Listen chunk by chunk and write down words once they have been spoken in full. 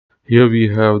Here we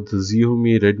have the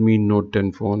Xiaomi Redmi Note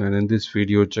 10 phone, and in this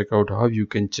video check out how you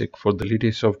can check for the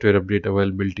latest software update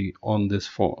availability on this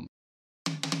phone.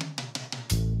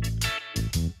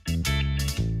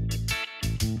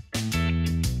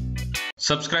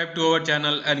 Subscribe to our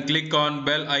channel and click on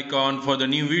bell icon for the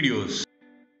new videos.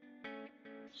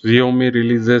 Xiaomi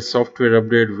releases software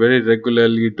update very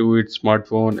regularly to its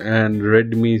smartphone, and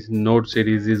Redmi Note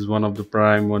series is one of the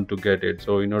prime one to get it.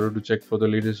 So in order to check for the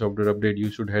latest software update, you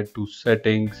should head to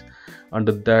settings.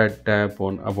 Under that, tap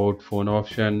on about phone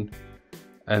option,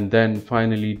 and then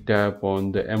finally tap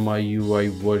on the MIUI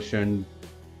version.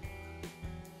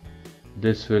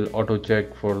 This will auto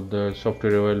check for the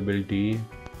software availability.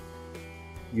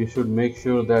 You should make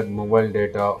sure that mobile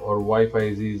data or Wi-Fi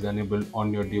is enabled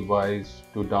on your device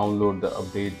to download the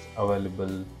updates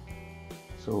available.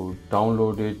 So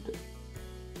download it.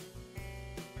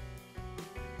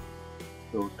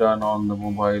 So turn on the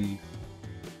mobile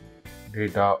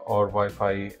data or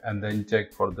Wi-Fi and then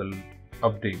check for the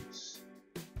updates.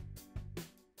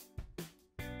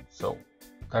 So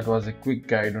that was a quick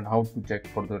guide on how to check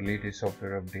for the latest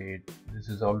software update. This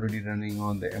is already running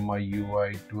on the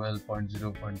MIUI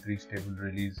 12.0.3 stable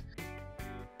release.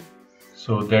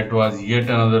 So that was yet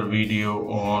another video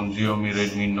on Xiaomi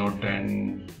Redmi Note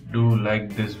 10. Do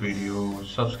like this video,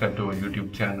 subscribe to our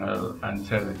YouTube channel and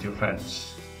share with your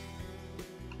friends.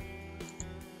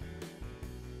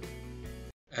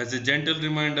 As a gentle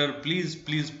reminder, please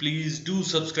do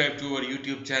subscribe to our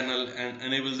YouTube channel and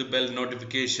enable the bell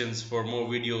notifications for more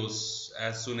videos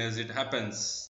as soon as it happens.